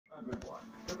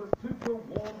super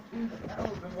warm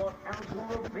 2000 watt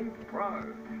outdoor event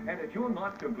pro. And if you're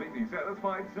not completely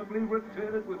satisfied, simply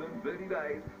return it within 30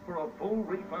 days for a full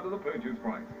refund of the purchase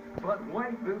price. But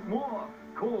wait, there's more.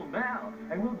 Call now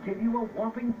and we'll give you a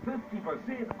whopping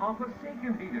 50% off a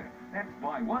second heater. That's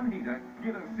buy one heater,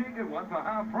 get a second one for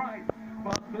half price.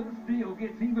 But this deal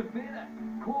gets even better.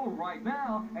 Call right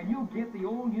now and you'll get the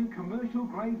all-new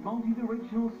commercial-grade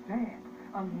multi-directional stand.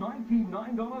 A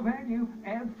 $99 value,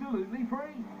 absolutely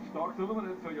free. Stocks are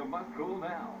limited, so you must call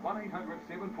now.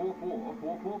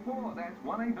 1-800-744-444. That's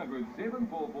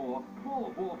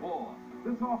 1-800-744-444.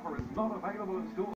 This offer is not available in stores.